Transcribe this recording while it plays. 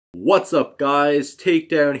What's up guys,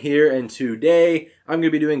 Takedown here, and today I'm going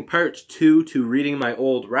to be doing part 2 to reading my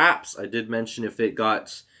old raps. I did mention if it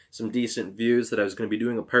got some decent views that I was going to be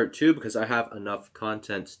doing a part 2 because I have enough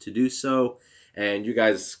content to do so, and you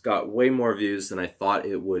guys got way more views than I thought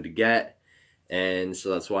it would get, and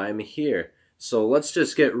so that's why I'm here. So let's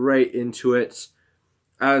just get right into it.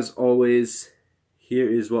 As always,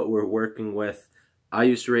 here is what we're working with. I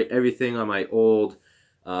used to rate everything on my old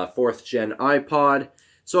 4th gen iPod.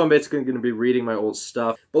 So I'm basically going to be reading my old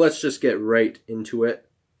stuff, but let's just get right into it.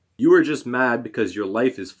 You are just mad because your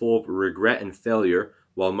life is full of regret and failure,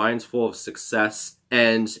 while mine's full of success.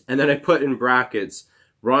 And then I put in brackets,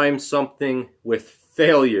 rhyme something with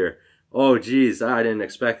failure. Oh geez, I didn't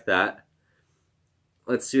expect that.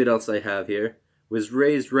 Let's see what else I have here. Was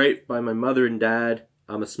raised right by my mother and dad.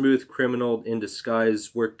 I'm a smooth criminal in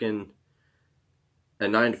disguise, working a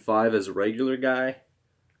 9-to-5 as a regular guy.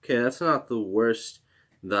 Okay, that's not the worst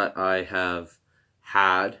that I have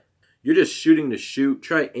had. You're just shooting to shoot.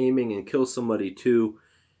 Try aiming and kill somebody too.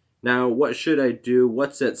 Now, what should I do?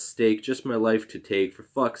 What's at stake? Just my life to take, for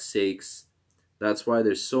fuck's sakes. That's why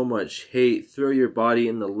there's so much hate. Throw your body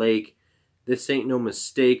in the lake. This ain't no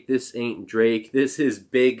mistake. This ain't Drake. This is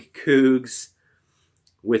Big Cougs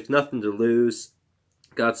with nothing to lose.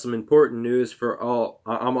 Got some important news for all.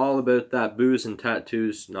 I'm all about that booze and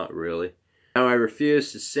tattoos. Not really. Now I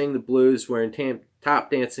refuse to sing the blues wearing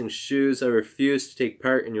tap dancing shoes. I refuse to take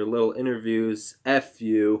part in your little interviews. F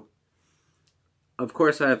you. Of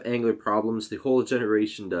course I have anger problems. The whole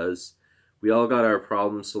generation does. We all got our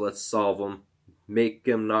problems, so let's solve them. Make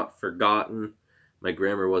them not forgotten. My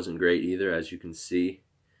grammar wasn't great either, as you can see.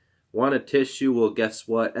 Want a tissue? Well, guess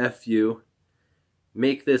what? F you.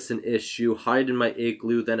 Make this an issue. Hide in my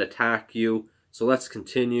igloo, then attack you. So let's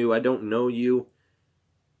continue. I don't know you.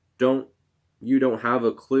 You don't have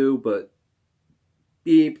a clue, but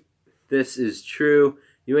beep, this is true.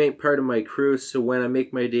 You ain't part of my crew, so when I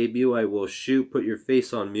make my debut, I will shoot. Put your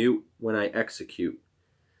face on mute when I execute.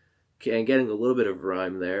 Okay, I'm getting a little bit of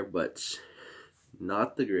rhyme there, but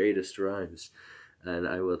not the greatest rhymes, and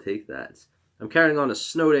I will take that. I'm carrying on a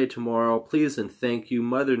snow day tomorrow. Please and thank you.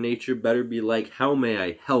 Mother Nature better be like, how may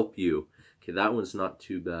I help you? Okay, that one's not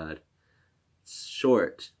too bad.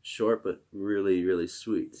 Short, but really, really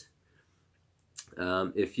sweet.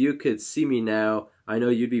 If you could see me now, I know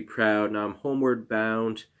you'd be proud. Now I'm homeward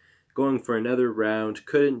bound, going for another round.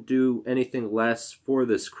 Couldn't do anything less for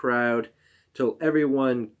this crowd, till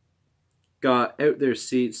everyone got out their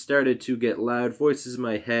seats, started to get loud. Voices in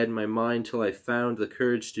my head, my mind, till I found the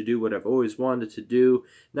courage to do what I've always wanted to do.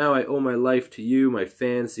 Now I owe my life to you, my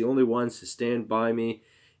fans, the only ones to stand by me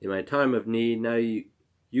in my time of need. Now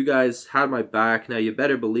you guys had my back. Now you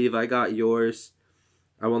better believe I got yours.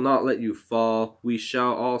 I will not let you fall. We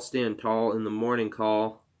shall all stand tall in the morning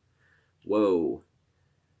call. Whoa.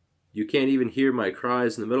 You can't even hear my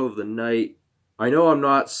cries in the middle of the night. I know I'm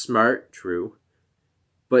not smart, true,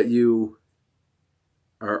 but you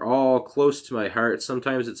are all close to my heart.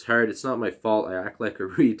 Sometimes it's hard. It's not my fault. I act like a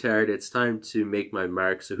retard. It's time to make my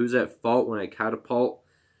mark. So who's at fault when I catapult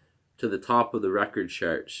to the top of the record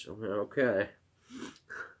charts? Okay.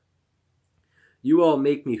 You all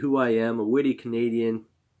make me who I am, a witty Canadian,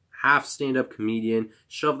 half stand-up comedian.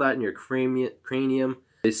 Shove that in your cranium.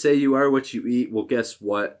 They say you are what you eat. Well, guess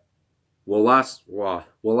what? Well, last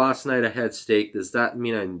night I had steak. Does that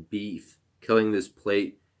mean I'm beef? Killing this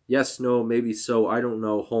plate? Yes, no, maybe so. I don't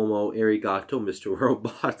know. Homo, arigato, Mr.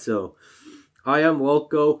 Roboto. I am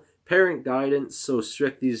loco. Parent guidance so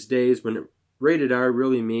strict these days when rated R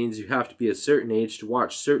really means you have to be a certain age to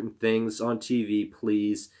watch certain things on TV,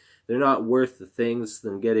 please. They're not worth the things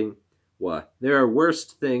than getting... What? There are worse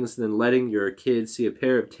things than letting your kids see a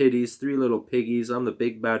pair of titties, 3 little piggies, I'm the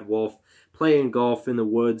big bad wolf, playing golf in the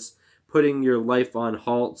woods, putting your life on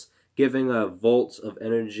halt, giving a volt of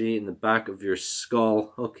energy in the back of your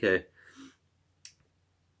skull. Okay.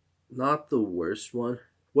 Not the worst one.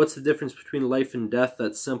 What's the difference between life and death?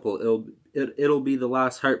 That's simple. It'll be the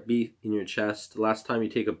last heartbeat in your chest. The last time you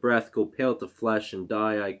take a breath, go pale to flesh and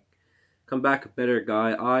die. Come back a better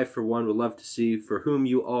guy. I, for one, would love to see. For whom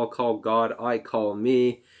you all call God, I call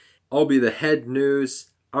me. I'll be the head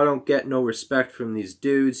news. I don't get no respect from these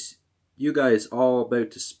dudes. You guys all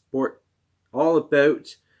about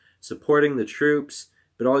supporting the troops,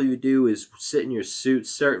 but all you do is sit in your suits,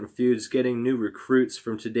 starting feuds, getting new recruits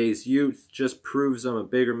from today's youth. Just proves I'm a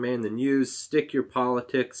bigger man than you. Stick to your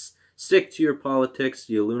politics,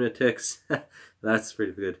 you lunatics. That's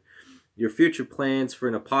pretty good. Your future plans for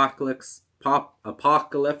an apocalypse.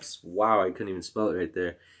 Wow, I couldn't even spell it right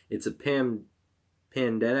there. It's a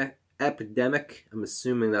pandemic. epidemic. I'm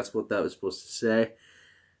assuming that's what that was supposed to say.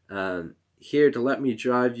 here to let me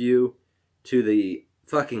drive you to the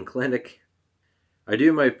fucking clinic. I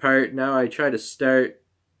do my part, now I try to start.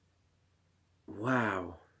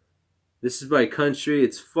 Wow. This is my country.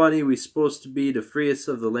 It's funny, we're supposed to be the freest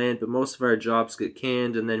of the land, but most of our jobs get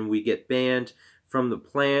canned and then we get banned from the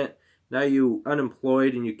plant. Now you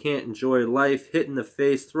unemployed and you can't enjoy life. Hit in the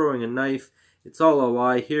face, throwing a knife. It's all a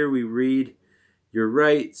lie. Here we read your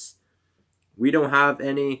rights. We don't have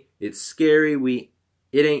any. It's scary.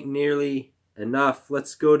 It ain't nearly enough.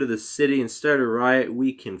 Let's go to the city and start a riot.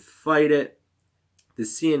 We can fight it. The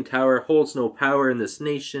CN Tower holds no power in this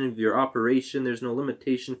nation of your operation. There's no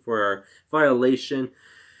limitation for our violation.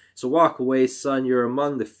 So walk away, son. You're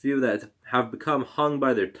among the few that have become hung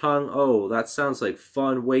by their tongue. Oh, that sounds like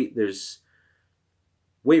fun. Wait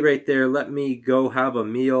right there. Let me go have a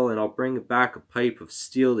meal, and I'll bring back a pipe of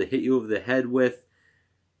steel to hit you over the head with,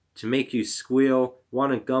 to make you squeal.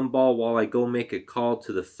 Want a gumball while I go make a call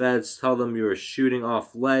to the feds? Tell them you are shooting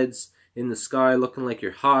off leads in the sky, looking like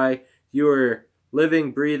you're high. You are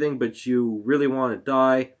living, breathing, but you really want to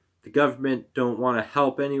die. The government don't want to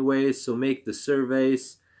help anyways, so make the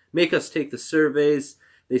surveys. Make us take the surveys.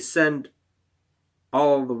 They send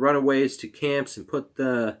all the runaways to camps and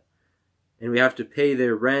we have to pay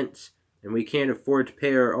their rent, and we can't afford to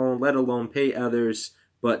pay our own, let alone pay others.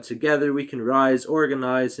 But together we can rise,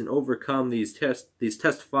 organize, and overcome these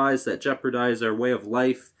testifies that jeopardize our way of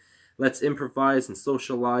life. Let's improvise and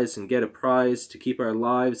socialize and get a prize to keep our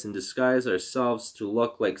lives and disguise ourselves to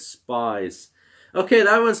look like spies. Okay,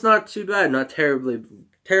 that one's not too bad. Not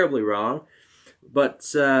terribly wrong.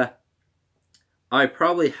 But I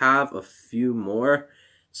probably have a few more.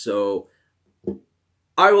 So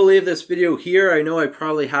I will leave this video here. I know I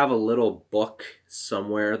probably have a little book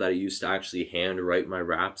somewhere that I used to actually hand write my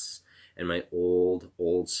raps and my old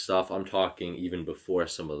stuff. I'm talking even before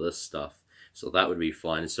some of this stuff. So that would be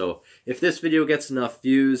fun. So if this video gets enough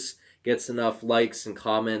views, gets enough likes and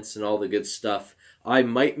comments and all the good stuff, I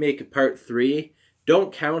might make a part 3.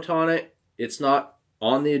 Don't count on it. It's not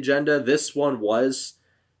on the agenda. This one was.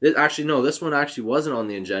 Actually, no, this one actually wasn't on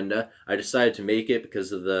the agenda. I decided to make it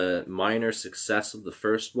because of the minor success of the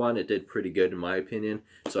first one. It did pretty good in my opinion.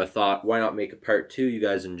 So I thought, why not make a part 2? You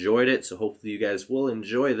guys enjoyed it, so hopefully you guys will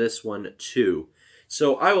enjoy this one too.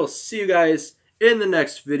 So I will see you guys in the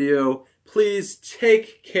next video. Please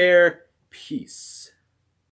take care. Peace.